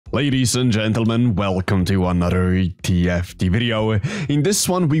Ladies and gentlemen, welcome to another TFT video. In this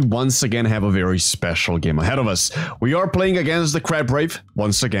one, we once again have a very special game ahead of us. We are playing against the Crab Rave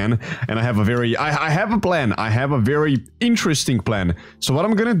once again, and I have a plan. I have a very interesting plan. So what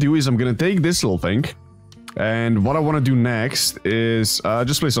I'm gonna do is I'm gonna take this little thing, and what I want to do next is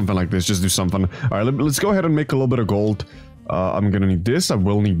just play something like this. Just do something. All right, let's go ahead and make a little bit of gold. I'm gonna need this. I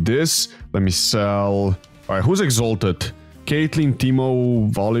will need this. Let me sell. All right, who's exalted? Caitlyn,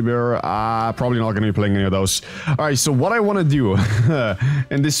 Timo, Volibear, probably not going to be playing any of those. Alright, so what I want to do,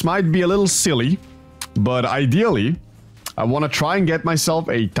 and this might be a little silly, but ideally, I want to try and get myself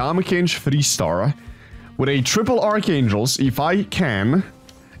a Tahm Kench 3-star with a triple archangels, if I can,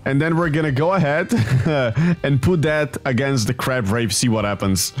 and then we're going to go ahead and put that against the Crab Rave, see what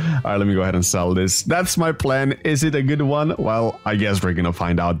happens. Alright, let me go ahead and sell this. That's my plan. Is it a good one? Well, I guess we're going to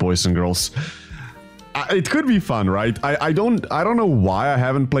find out, boys and girls. It could be fun, right? I don't know why I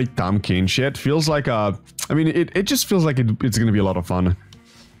haven't played Tahm Kench yet. Feels like it just feels like it's gonna be a lot of fun.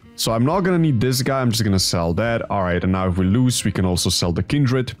 So I'm not gonna need this guy. I'm just gonna sell that. All right, and now if we lose, we can also sell the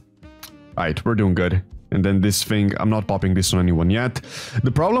Kindred. All right, we're doing good. And then this thing, I'm not popping this on anyone yet.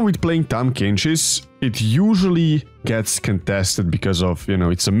 The problem with playing Tahm Kench is it usually gets contested because of, you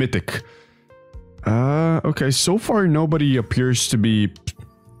know, it's a mythic. Okay, so far nobody appears to be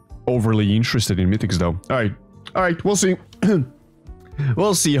overly interested in mythics though. Alright, we'll see.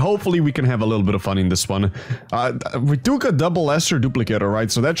 We'll see. Hopefully we can have a little bit of fun in this one. We took a double Esther duplicator,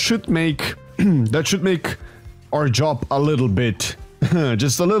 right? So that should make that should make our job a little bit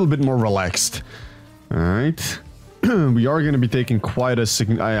just a little bit more relaxed. Alright. We are going to be taking quite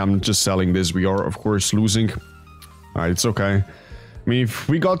a I am just selling this. We are of course losing. Alright, it's okay. I mean, if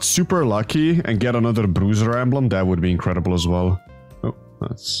we got super lucky and get another Bruiser emblem, that would be incredible as well. Oh,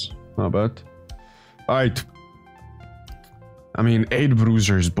 that's not bad. Alright. I mean, 8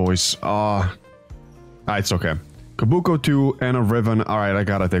 Bruisers, boys. It's okay. Kabuko 2 and a Riven. Alright, I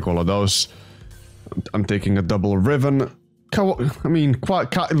gotta take all of those. I'm taking a double Riven. I mean,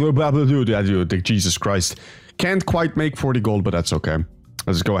 Jesus Christ. Can't quite make 40 gold, but that's okay.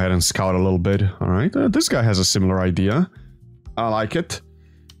 Let's go ahead and scout a little bit. Alright, this guy has a similar idea. I like it.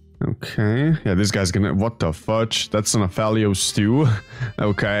 Okay, yeah, this guy's gonna... What the fudge? That's an Aphalio stew.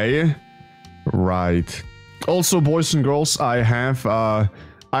 Okay. Right. Also, boys and girls, I have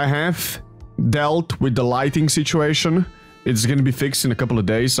dealt with the lighting situation. It's gonna be fixed in a couple of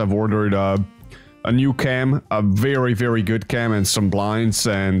days. I've ordered a new cam, a very, very good cam, and some blinds,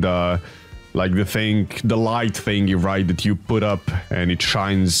 and like the light thingy, right, that you put up and it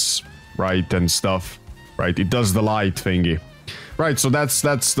shines, right, and stuff, right? It does the light thingy. Right, so that's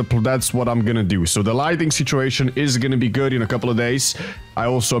what I'm gonna do. So the lighting situation is gonna be good in a couple of days. I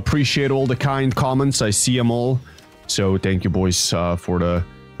also appreciate all the kind comments. I see them all. So thank you, boys, for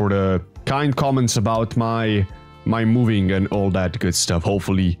the kind comments about my moving and all that good stuff.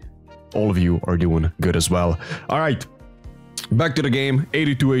 Hopefully, all of you are doing good as well. All right, back to the game.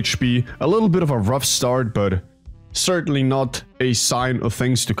 82 HP. A little bit of a rough start, but certainly not a sign of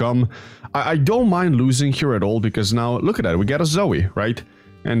things to come. I don't mind losing here at all, because now, look at that, we get a Zoe, right?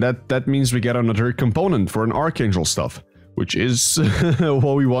 And that means we get another component for an archangel stuff, which is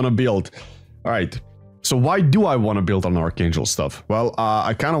what we want to build. Alright, so why do I want to build an archangel stuff? Well,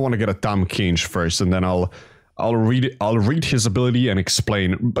 I kind of want to get a Tahm Kench first, and then I'll read his ability and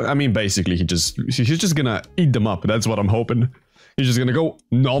explain. But I mean, basically, he's just gonna eat them up. That's what I'm hoping. He's just gonna go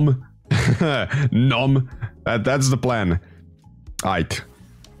nom. Nom. That's the plan. Alright.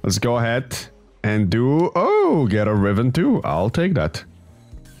 Let's go ahead and do... Oh, get a Riven too. I'll take that.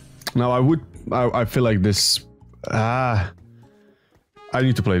 Now, I feel like this... I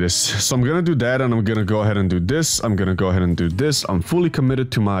need to play this. So I'm gonna do that, and I'm gonna go ahead and do this. I'm gonna go ahead and do this. I'm fully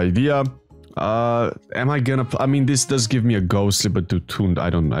committed to my idea. Am I gonna... I mean, this does give me a ghostly, but to tuned, I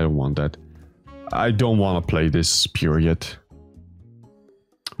don't want that. I don't want to play this, period.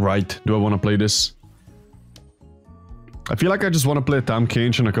 Right? Do I want to play this? I feel like I just want to play a Tahm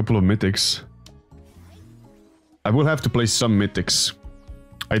Kench and a couple of mythics. I will have to play some mythics.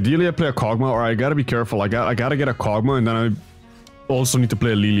 Ideally, I play a Kog'Maw, or I gotta be careful. I gotta get a Kog'Maw, and then I also need to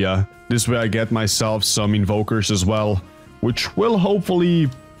play a Lilia. This way I get myself some invokers as well, which will hopefully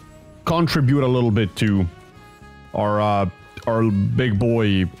contribute a little bit to our big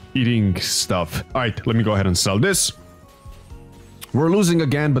boy eating stuff. Alright, let me go ahead and sell this. We're losing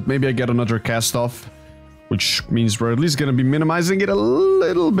again, but maybe I get another cast off, which means we're at least going to be minimizing it a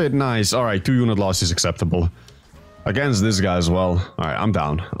little bit. Nice. All right, 2 unit loss is acceptable. Against this guy as well. All right, I'm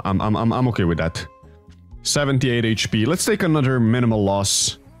down. I'm okay with that. 78 HP. Let's take another minimal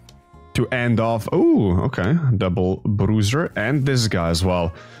loss. to end off. Oh, okay. Double Bruiser and this guy as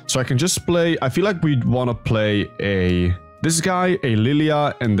well. So I can just play... I feel like we'd want to play this guy, a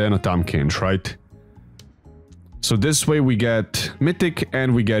Lilia, and then a Tahm Kench, right? So this way we get Mythic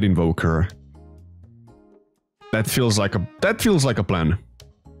and we get Invoker. That feels like a plan.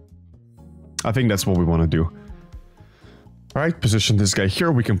 I think that's what we want to do. Alright, position this guy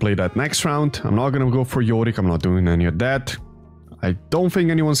here. We can play that next round. I'm not gonna go for Yorick. I'm not doing any of that. I don't think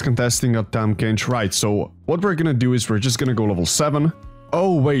anyone's contesting a Tahm Kench. Right, so what we're gonna do is we're just gonna go level 7.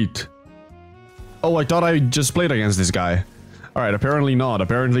 Oh, wait. Oh, I thought I just played against this guy. Alright, apparently not.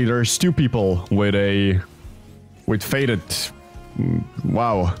 Apparently there's 2 people with Faded.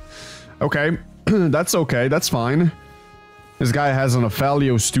 Wow. Okay. That's okay. That's fine. This guy has an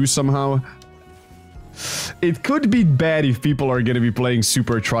Aphelios too somehow. It could be bad if people are going to be playing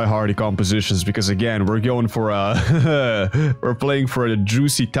super try-hardy compositions, because again, we're going for a... we're playing for a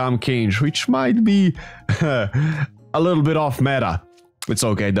juicy Tahm Kench, which might be a little bit off meta. It's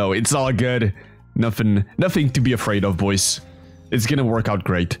okay though. It's all good. Nothing to be afraid of, boys. It's gonna work out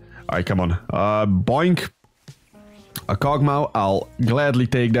great. Alright, come on. Boink. A Kog'Maw. I'll gladly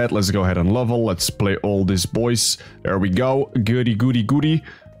take that. Let's go ahead and level. Let's play all these boys. There we go. Goody, goody, goody.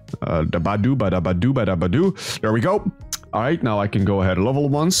 Da-ba-doo, ba-da-ba-doo, ba-da-ba-doo. There we go. Alright, now I can go ahead and level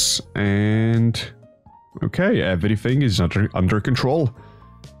once. And... okay, everything is under control.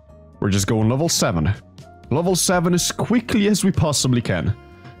 We're just going level 7. Level 7 as quickly as we possibly can.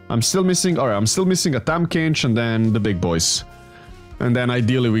 I'm still missing... alright, I'm still missing a Tahm Kench and then the big boys. And then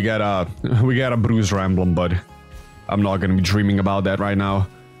ideally we got a Bruiser emblem, but I'm not gonna be dreaming about that right now.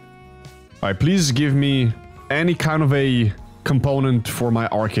 Alright, please give me any kind of a component for my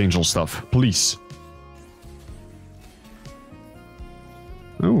archangel stuff, please.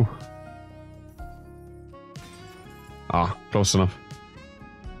 Oh. Ah, close enough.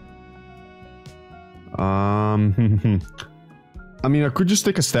 I mean, I could just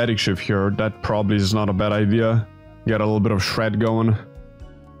take a static shift here. That probably is not a bad idea. Get a little bit of shred going.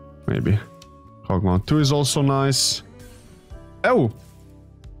 Maybe. Kog'Maw 2 is also nice. Oh!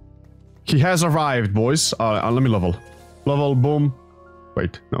 He has arrived, boys. Let me level. Level, boom.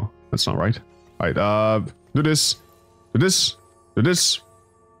 Wait, no, that's not right. Alright, do this. Do this. Do this.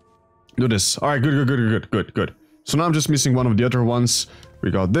 Do this. Alright, good. So now I'm just missing one of the other ones.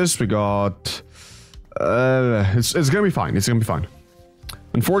 We got this, we got... it's gonna be fine, it's gonna be fine.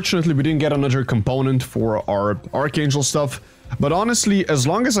 Unfortunately, we didn't get another component for our archangel stuff. But honestly, as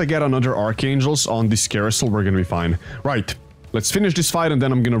long as I get another archangels on this carousel, we're gonna be fine. Right, let's finish this fight and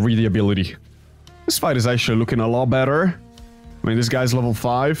then I'm gonna read the ability. This fight is actually looking a lot better. I mean, this guy's level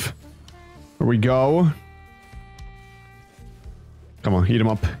 5. Here we go. Come on, eat him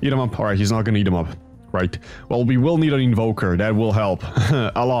up. Eat him up. Alright, he's not gonna eat him up. Right. Well, we will need an invoker. That will help.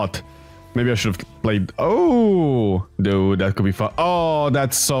 A lot. Maybe I should have played... oh! Dude, that could be fun. Oh,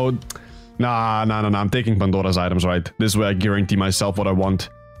 that's so... Nah. I'm taking Pandora's items, right? This way I guarantee myself what I want.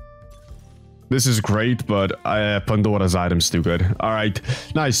 This is great, but Pandora's items too good. Alright.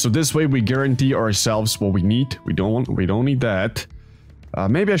 Nice. So this way we guarantee ourselves what we need. We don't need that.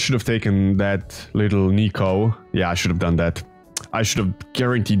 Maybe I should have taken that little Nico. Yeah, I should have done that. I should have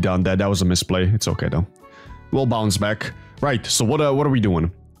guaranteed done that. That was a misplay. It's okay though. We'll bounce back. Right, so what are we doing?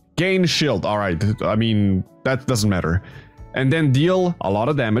 Gain shield. Alright, I mean, that doesn't matter. And then deal a lot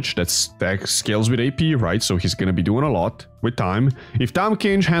of damage. That scales with AP, right? So he's gonna be doing a lot with time. If Tahm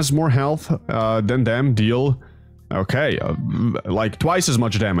Kench has more health than them, deal... okay, like twice as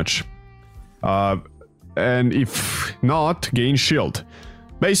much damage. And if not, gain shield.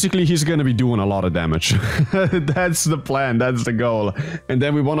 Basically, he's gonna be doing a lot of damage. That's the plan, that's the goal. And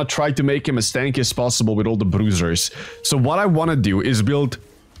then we want to try to make him as tanky as possible with all the bruisers. So what I want to do is build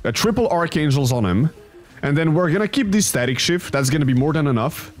a triple archangels on him. And then we're gonna keep this static shift, that's gonna be more than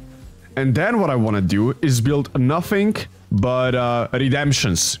enough. And then what I want to do is build nothing but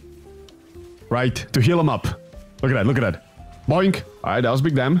redemptions. Right, to heal him up. Look at that. Boink! Alright, that was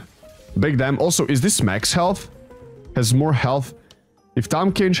big damn. Big damn. Also, is this max health? Has more health... if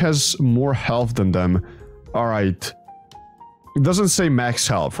Tahm Kench has more health than them, alright. It doesn't say max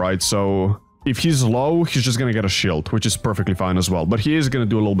health, right? So, if he's low, he's just gonna get a shield, which is perfectly fine as well. But he is gonna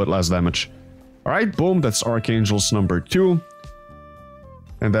do a little bit less damage. Alright, boom, that's Archangels number 2.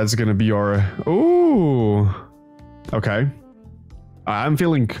 And that's gonna be our... ooh! Okay. I'm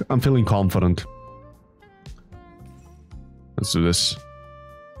feeling confident. Let's do this.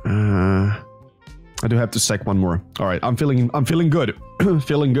 I do have to sec one more. All right, I'm feeling good.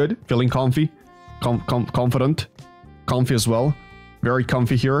 Feeling good, feeling comfy. Confident. Comfy as well. Very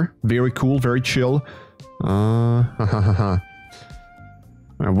comfy here. Very cool, very chill.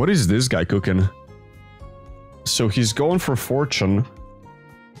 What is this guy cooking? So he's going for fortune.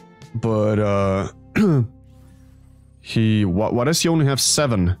 But, what does he only have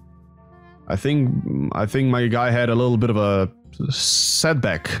 7? I think my guy had a little bit of a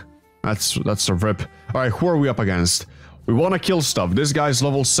setback. That's a rip. Alright, who are we up against? We want to kill stuff. This guy's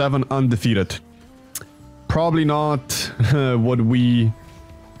level 7, undefeated. Probably not what we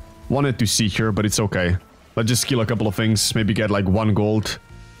wanted to see here, but it's okay. Let's just kill a couple of things. Maybe get like 1 gold.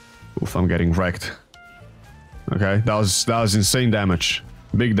 Oof, I'm getting wrecked. Okay, that was insane damage.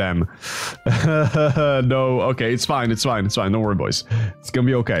 Big damn. No, okay, it's fine, it's fine, it's fine. Don't worry, boys. It's gonna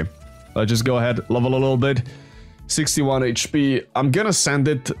be okay. Let's just go ahead, level a little bit. 61 HP. I'm gonna send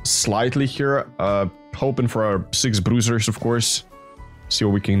it slightly here. Hoping for our 6 bruisers, of course. See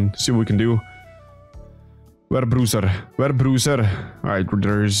what we can do. Where bruiser? Where bruiser? Alright,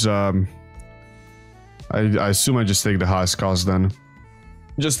 there's I assume I just take the highest cost then.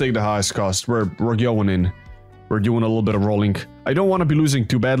 Just take the highest cost. We're going in. We're doing a little bit of rolling. I don't want to be losing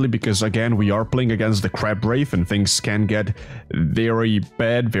too badly because, again, we are playing against the Crab Rave and things can get very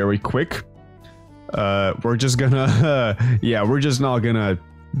bad very quick. We're just gonna... yeah, we're just not gonna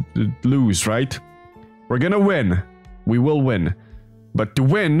lose, right? We're gonna win. We will win. But to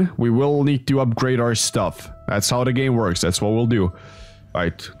win, we will need to upgrade our stuff. That's how the game works. That's what we'll do.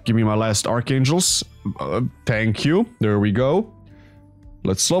 Alright, give me my last archangels. Thank you. There we go.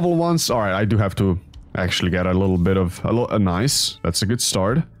 Let's level once. Alright, I do have to... actually get a little bit of a nice. That's a good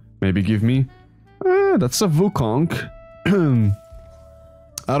start. Maybe give me that's a Wukong.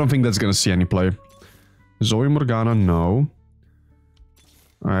 I don't think that's gonna see any play. Zoe Morgana, no.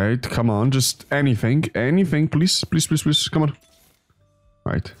 Alright, come on, just anything, please, please, come on.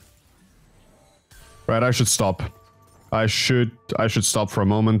 Right. Right, I should stop. I should stop for a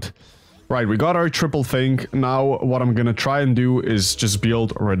moment. Right, we got our triple thing. Now what I'm gonna try and do is just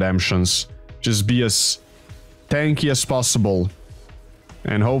build redemptions. Just be as tanky as possible.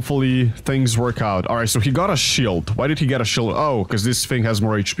 And hopefully things work out. Alright, so he got a shield. Why did he get a shield? Oh, because this thing has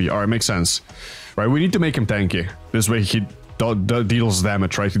more HP. Alright, makes sense. Right, we need to make him tanky. This way he deals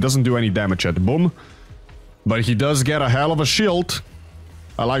damage, right? He doesn't do any damage yet. Boom. But he does get a hell of a shield.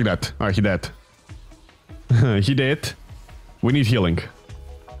 I like that. Alright, he dead. He did. We need healing.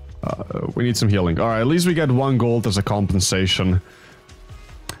 We need some healing. Alright, at least we get 1 gold as a compensation.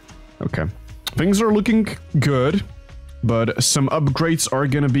 Okay. Things are looking good, but some upgrades are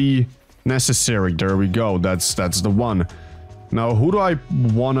gonna be necessary. There we go. That's the one. Now, who do I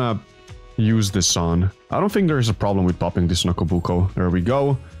wanna use this on? I don't think there's a problem with popping this Nokobuko. There we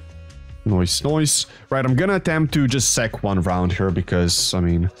go. Noise, noise. Right, I'm gonna attempt to just sec 1 round here because, I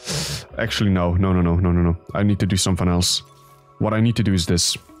mean... Actually, no. No. I need to do something else. What I need to do is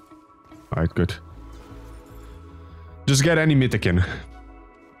this. Alright, good. Just get any mythic in.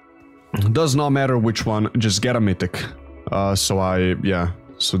 Does not matter which one, just get a mythic.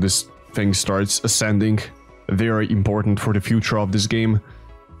 So this thing starts ascending. Very important for the future of this game.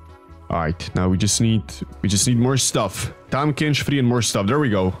 Alright, now we just need more stuff. Tahm Kench 3 and more stuff. There we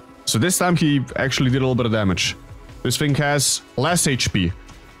go. So this time he actually did a little bit of damage. This thing has less HP.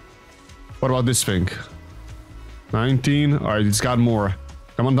 What about this thing? 19. Alright, it's got more.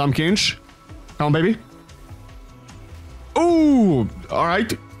 Come on, Tahm Kench. Come on, baby. Ooh!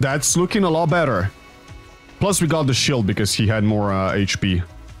 Alright. That's looking a lot better. Plus we got the shield because he had more HP.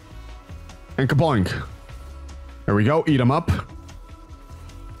 And kaboink. There we go, eat him up.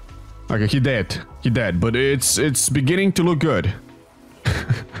 Okay, he dead. He dead, but it's beginning to look good.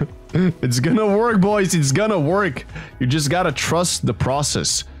 It's gonna work, boys, it's gonna work. You just gotta trust the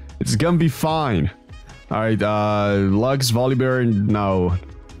process. It's gonna be fine. Alright, Lux, Volibear, no.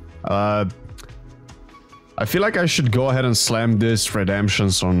 I feel like I should go ahead and slam this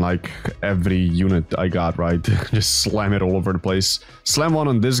redemptions on like every unit I got, right? Just slam it all over the place. Slam 1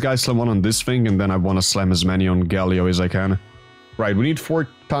 on this guy, slam 1 on this thing, and then I want to slam as many on Galio as I can. Right, we need 4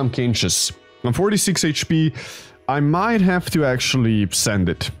 Tahm Kenches. I'm 46 HP. I might have to actually send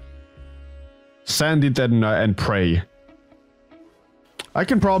it. Send it and pray. I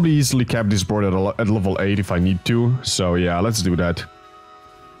can probably easily cap this board at level 8 if I need to. So yeah, let's do that.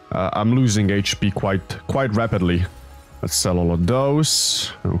 I'm losing HP quite rapidly. Let's sell all of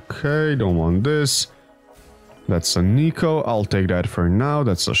those. Okay, don't want this. That's a Nico. I'll take that for now.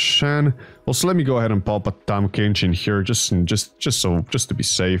 That's a Shen. Also, let me go ahead and pop a Tahm Kench in here, just to be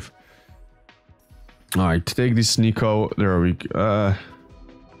safe. All right, take this Nico. There we go.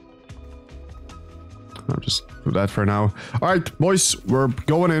 I'll just do that for now. All right, boys, we're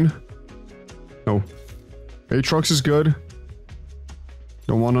going in. No, Aatrox is good.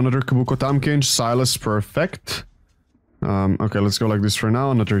 Don't want another Kabuko Tahm Kench. Silas, perfect. Okay, let's go like this for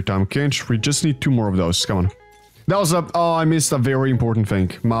now. Another Tahm Kench. We just need 2 more of those. Come on. That was a... Oh, I missed a very important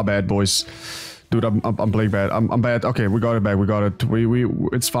thing. My bad, boys. Dude, I'm playing bad. I'm bad. Okay, we got it back. We got it.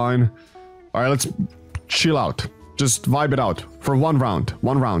 It's fine. All right, let's chill out. Just vibe it out for 1 round.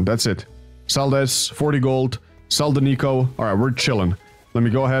 1 round. That's it. Sell this. 40 gold. Sell the Nico. All right, we're chilling. Let me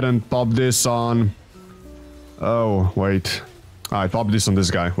go ahead and pop this on... Oh, wait. All right, pop this on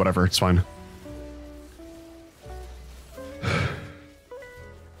this guy. Whatever, it's fine.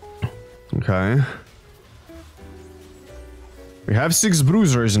 Okay. We have 6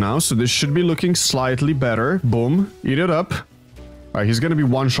 bruisers now, so this should be looking slightly better. Boom. Eat it up. Alright, he's gonna be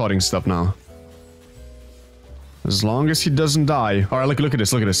one-shotting stuff now. As long as he doesn't die. Alright, look at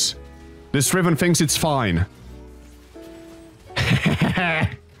this, look at this. This Riven thinks it's fine.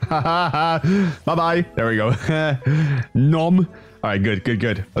 Bye-bye. There we go. Nom. Alright,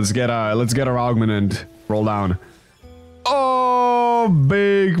 good. Let's get our augment and roll down. Oh,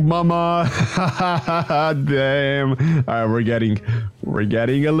 big mama. Damn. Alright, we're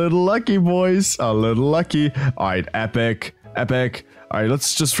getting a little lucky, boys. A little lucky. Alright, epic. Alright,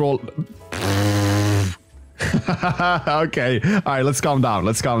 let's just roll. Okay. Alright, let's calm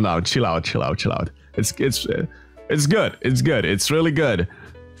down. Chill out. It's good. It's really good.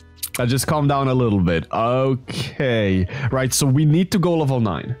 I just calm down a little bit. Okay. Right, so we need to go level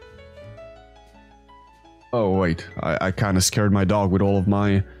 9. Oh, wait. I kind of scared my dog with all of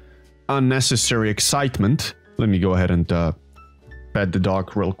my unnecessary excitement. Let me go ahead and pet the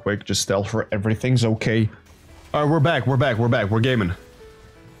dog real quick. Just tell her everything's okay. Alright, we're back. We're gaming.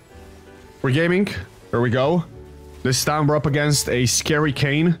 There we go. This time we're up against a scary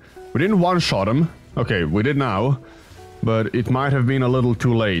Kane. We didn't one-shot him. Okay, we did now. But it might have been a little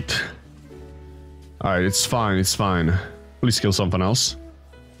too late. Alright, it's fine. Please kill something else.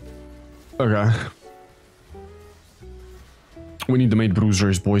 Okay. We need the mate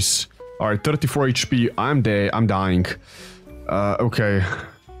bruisers, boys. Alright, 34 HP. I'm dying. Okay.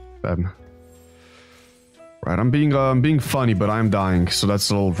 Right, I'm being funny, but I'm dying, so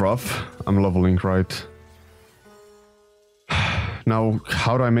that's a little rough. I'm leveling, right? Now,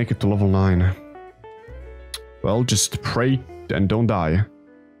 how do I make it to level 9? Well, just pray and don't die.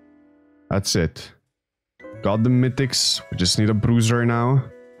 That's it. Got the mythics. We just need a bruiser now.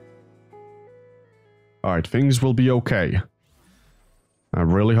 Alright, things will be okay. I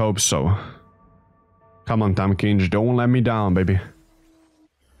really hope so. Come on, Tahm Kench, don't let me down, baby.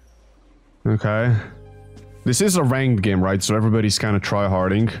 Okay. This is a ranked game, right? So everybody's kind of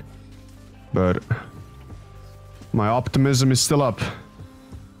try-harding. But my optimism is still up.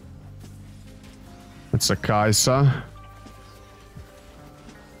 It's a Kaisa.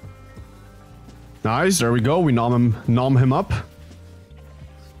 Nice, there we go. We nom him up.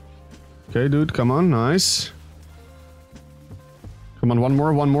 Okay, dude, come on, nice. Come on, one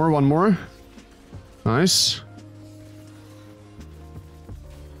more. Nice.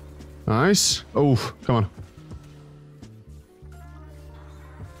 Nice. Oh, come on.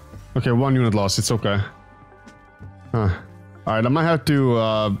 Okay, 1 unit lost. It's okay. Alright, I might have to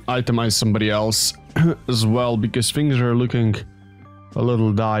itemize somebody else as well, because things are looking a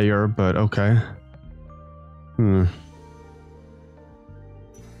little dire, but okay.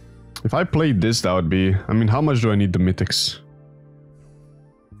 If I played this, that would be... I mean, how much do I need the mythics?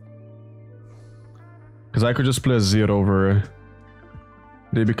 Because I could just play a 0 over...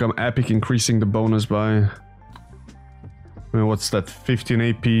 They become epic, increasing the bonus by... I mean, what's that? 15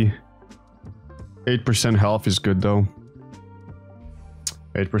 AP. 8% health is good, though.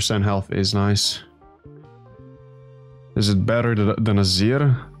 8% health is nice. Is it better than a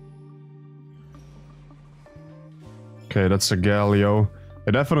Zir? Okay, that's a Galio.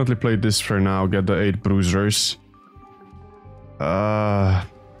 I definitely played this for now. Get the 8 bruisers.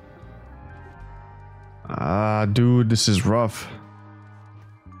 Dude, this is rough.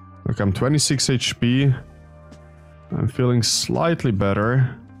 Look, I'm 26 HP. I'm feeling slightly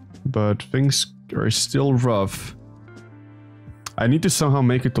better, but things are still rough. I need to somehow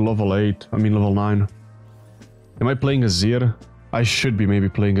make it to level 8. I mean level 9. Am I playing a Zir? I should be maybe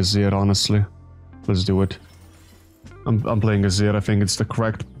playing a Zir, honestly. Let's do it. I'm playing a Zir. I think it's the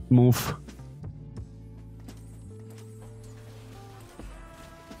correct move.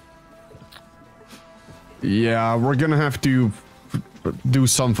 Yeah, we're gonna have to do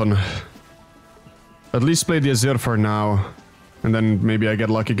something. At least play the Azir for now. And then maybe I get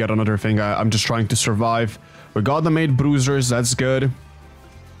lucky, get another thing. I'm just trying to survive. We got the mate bruisers, that's good.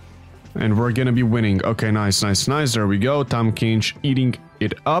 And we're gonna be winning. Okay, nice. There we go. Tahm Kench eating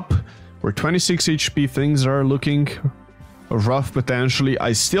it up. We're 26 HP. Things are looking rough potentially.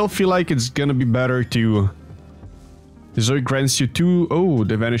 I still feel like it's gonna be better to Zoe grants you 2... Oh,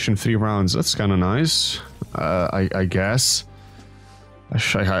 they vanish in 3 rounds. That's kind of nice. I guess.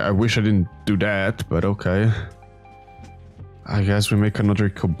 I wish I didn't do that, but okay. I guess we make another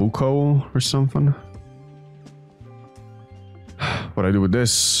Kabuko or something. What do I do with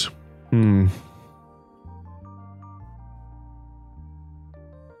this? I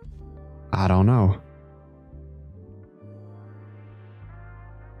don't know.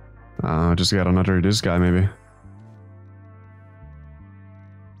 Just get another this guy, maybe.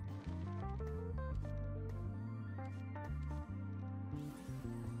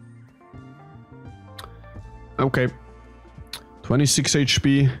 Okay. 26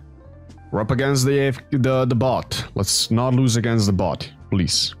 HP. We're up against the bot. Let's not lose against the bot,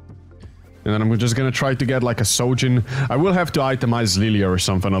 please. And then I'm just gonna try to get like a Sojin. I will have to itemize Lilia or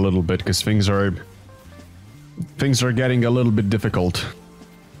something a little bit, because things are getting a little bit difficult.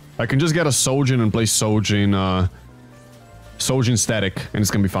 I can just get a Sojin and play Sojin static, and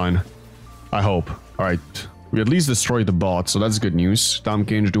it's gonna be fine. I hope. Alright. We at least destroyed the bot, so that's good news. Tahm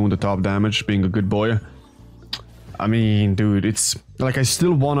Kench doing the top damage, being a good boy. I mean, dude, it's like I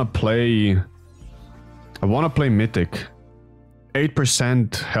still wanna play... I wanna play Mythic.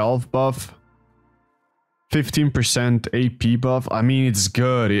 8% health buff. 15% AP buff. I mean, it's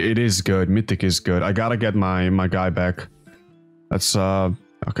good. It is good. Mythic is good. I gotta get my guy back. That's,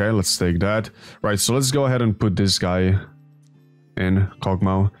 okay, let's take that. Right, so let's go ahead and put this guy in,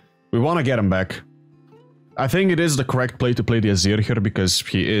 Kog'Maw. We wanna get him back. I think it is the correct play to play the Azir here, because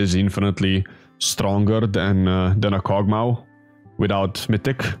he is infinitely stronger than a Kog'Maw without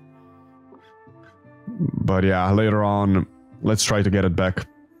Mythic. But yeah, later on, let's try to get it back.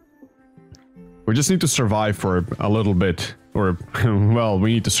 We just need to survive for a little bit. Or, well,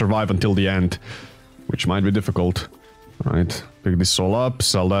 we need to survive until the end, which might be difficult. Alright, pick this all up,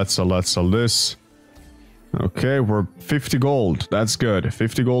 sell that, sell that, sell this. Okay, we're 50 gold. That's good.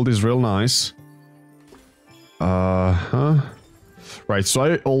 50 gold is real nice. Right, so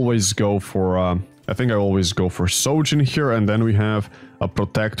I always go for, I think I always go for Sojin here, and then we have a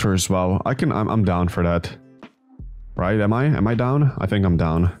Protector as well. I'm down for that. Right, am I down? I think I'm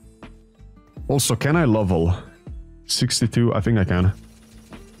down. Also, can I level? 62, I think I can.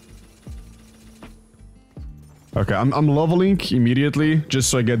 Okay, I'm leveling immediately, just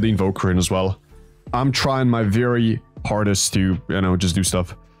so I get the Invoker in as well. I'm trying my very hardest to, you know, just do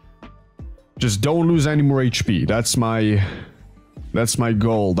stuff. Just don't lose any more HP. That's my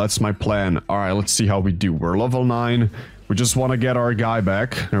goal. That's my plan. Alright, let's see how we do. We're level 9. We just want to get our guy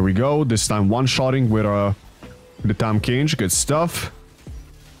back. There we go. This time one-shotting with the Tahm Kench. Good stuff.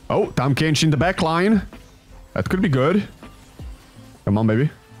 Oh, Tahm Kench in the back line. That could be good. Come on, baby.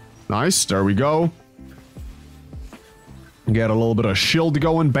 Nice. There we go. Get a little bit of shield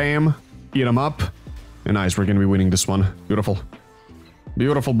going. Bam. Eat him up. And nice. We're going to be winning this one. Beautiful.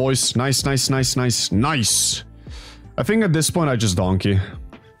 Beautiful, boys. Nice, nice, nice, nice, nice. I think at this point I just donkey.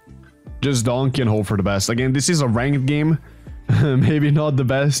 Just donkey and hope for the best. Again, this is a ranked game. Maybe not the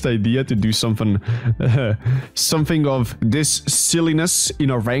best idea to do something something of this silliness in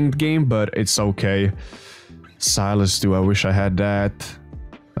a ranked game, but it's okay. Silas, do I wish I had that?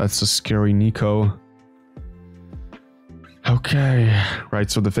 That's a scary Nico. Okay.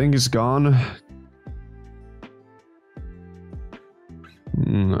 Right, so the thing is gone.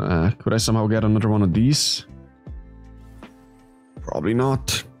 Could I somehow get another one of these? Probably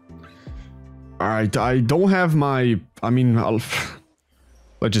not. Alright, I don't have my... I mean,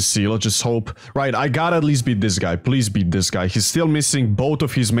 let's just see, let's just hope. Right, I gotta at least beat this guy. Please beat this guy. He's still missing both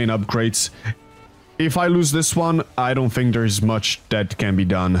of his main upgrades. If I lose this one, I don't think there's much that can be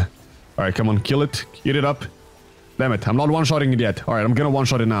done. Alright, come on, kill it. Eat it up. Damn it, I'm not one-shotting it yet. Alright, I'm gonna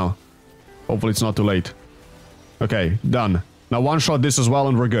one-shot it now. Hopefully it's not too late. Okay, done. Now one-shot this as well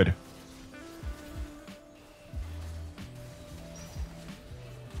and we're good.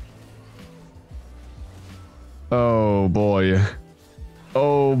 Oh boy.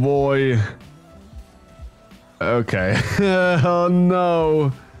 Oh boy. Okay. Oh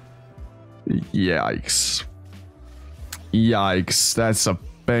no. Yikes. Yikes. That's a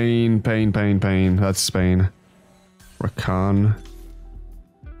pain, pain, pain, pain. That's pain. Rakan.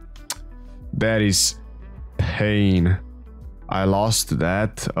 That is pain. I lost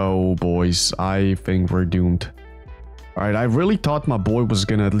that. Oh boys. I think we're doomed. Alright, I really thought my boy was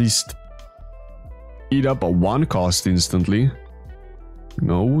gonna at least eat up a 1 cost instantly.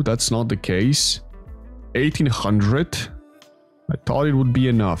 No, that's not the case. 1800. I thought it would be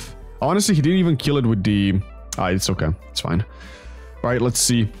enough. Honestly, he didn't even kill it with the... Ah, it's okay. It's fine. Right, let's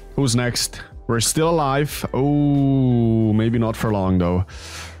see. Who's next? We're still alive. Oh, maybe not for long though.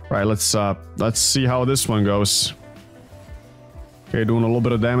 Right, let's see how this one goes. Okay, doing a little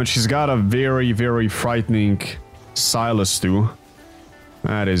bit of damage. He's got a very, very frightening Silas too.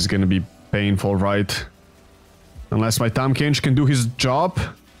 That is gonna be painful, right? Unless my Tahm Kench can do his job.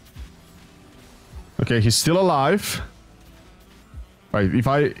 Okay, he's still alive. Right, if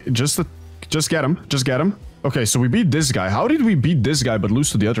I just get him, just get him. Okay, so we beat this guy. How did we beat this guy but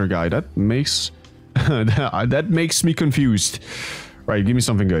lose to the other guy? That makes that makes me confused. Right, give me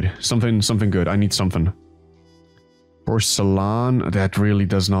something good. Something good. I need something. Porcelain, that really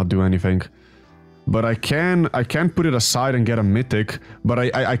does not do anything. But I can put it aside and get a mythic, but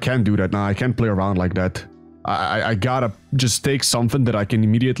I can't do that now. I can't play around like that. I gotta just take something that I can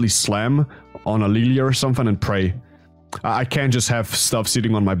immediately slam on a Lilia or something and pray. I can't just have stuff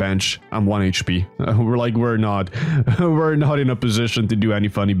sitting on my bench. I'm 1 HP. We're not in a position to do any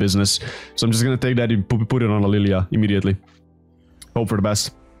funny business. So I'm just gonna take that and put it on a Lilia immediately. Hope for the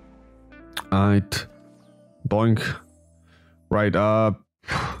best. Alright. Boink. Right,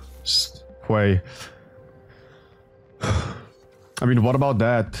 Wait. I mean, what about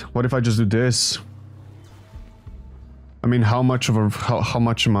that? What if I just do this? I mean, how much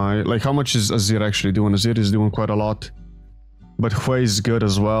am I... Like, how much is Azir actually doing? Azir is doing quite a lot. But Hui is good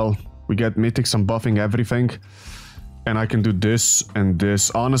as well. We get mythics, I'm buffing everything. And I can do this and this.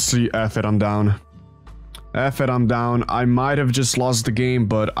 Honestly, F it, I'm down. F it, I'm down. I might have just lost the game,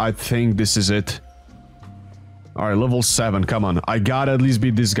 but I think this is it. Alright, level 7, come on. I gotta at least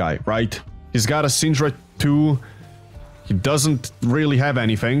beat this guy, right? He's got a Syndra 2. He doesn't really have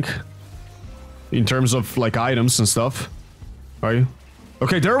anything. In terms of, like, items and stuff. Right?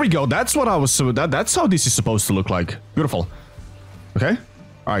 Okay, there we go. That's what I was... That's how this is supposed to look like. Beautiful. Okay.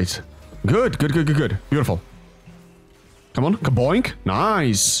 Alright. Good. Beautiful. Come on. Kaboink.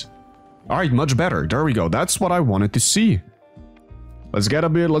 Nice. Alright, much better. There we go. That's what I wanted to see. Let's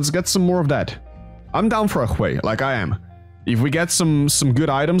get some more of that. I'm down for a Hui, like I am. If we get some good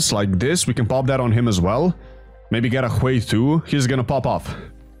items like this, we can pop that on him as well. Maybe get a Hui too. He's gonna pop off.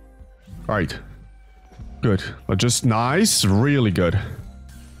 Alright. Good. But just nice. Really good.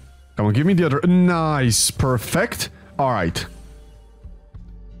 Come on, give me the other... Nice. Perfect. Alright.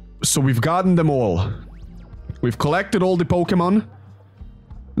 So we've gotten them all. We've collected all the Pokemon.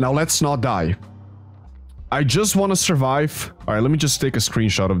 Now let's not die. I just want to survive. Alright, let me just take a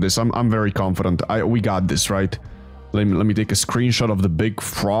screenshot of this. I'm very confident. We got this, right? Let me take a screenshot of the big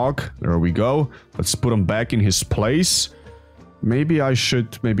frog. There we go. Let's put him back in his place. Maybe I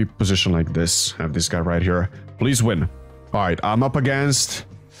should position like this. Have this guy right here. Please win. Alright, I'm up against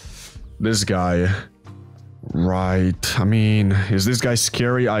this guy. Right. I mean, is this guy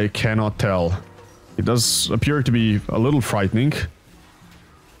scary? I cannot tell. It does appear to be a little frightening.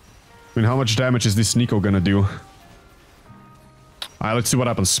 I mean, how much damage is this Nico gonna do? Alright, let's see what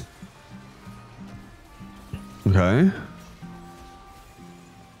happens. Okay.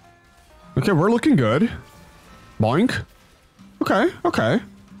 Okay, we're looking good. Boink. Okay.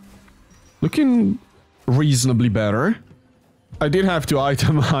 Looking reasonably better. I did have to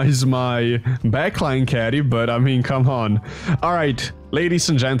itemize my backline caddy, but I mean, come on. Alright, ladies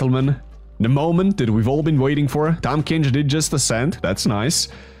and gentlemen. The moment that we've all been waiting for. Tahm Kench did just ascend. That's nice.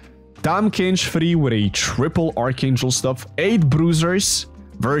 Tahm Kench 3 with a triple archangel stuff, 8 bruisers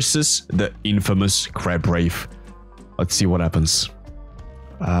versus the infamous Crab Rave. Let's see what happens.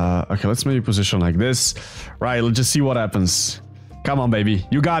 Okay, let's maybe position like this. Right, let's just see what happens. Come on, baby.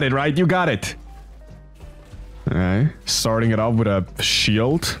 You got it, right? You got it. Okay, starting it off with a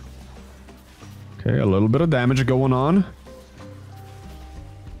shield. Okay, a little bit of damage going on.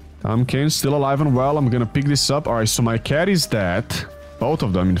 Tahm Kench still alive and well. I'm gonna pick this up. Alright, so my cat is dead. Both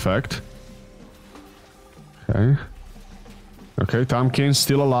of them, in fact. Okay. Okay, Tahm Kench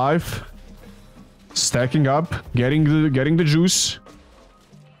still alive. Stacking up, getting the juice.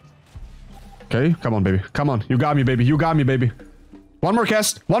 Okay, come on, baby. Come on. You got me, baby. You got me, baby. One more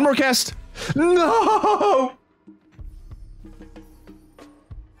cast. One more cast. No!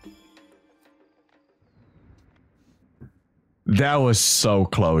 That was so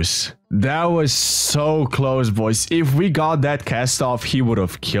close. That was so close, boys. If we got that cast off, he would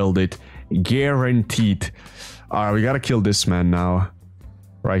have killed it. Guaranteed. Alright, we gotta kill this man now.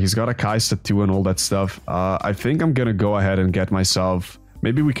 Right, he's got a Kaista too and all that stuff. I think I'm gonna go ahead and get myself...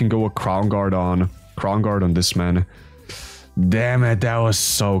 Maybe we can go a Crown Guard on this man. Damn it, that was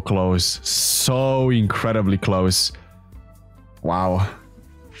so close. So incredibly close. Wow.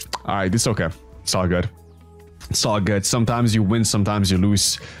 Alright, it's okay. It's all good. It's all good. Sometimes you win, sometimes you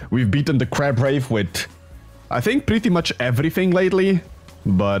lose. We've beaten the Crab Rave with, I think, pretty much everything lately.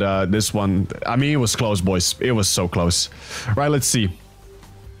 But this one, I mean, it was close, boys. It was so close. Right, let's see.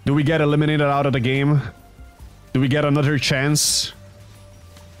 Do we get eliminated out of the game? Do we get another chance?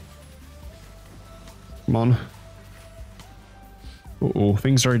 Come on. Uh-oh,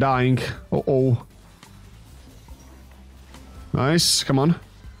 things are dying. Uh-oh. Nice, come on.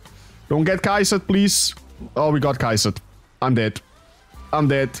 Don't get Kai'Sat, please. Oh, we got Kai'Sat. I'm dead. I'm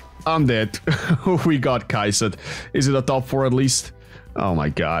dead. I'm dead. We got Kai'Sat. Is it a top 4 at least? Oh my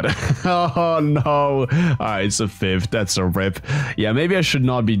god. Oh no. Alright, it's a 5th. That's a rip. Yeah, maybe I should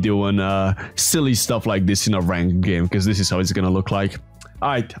not be doing silly stuff like this in a ranked game, because this is how it's gonna look like.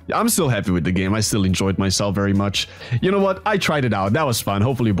 Alright, I'm still happy with the game. I still enjoyed myself very much. You know what? I tried it out. That was fun.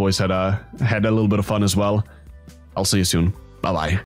 Hopefully you boys had a little bit of fun as well. I'll see you soon. Bye-bye.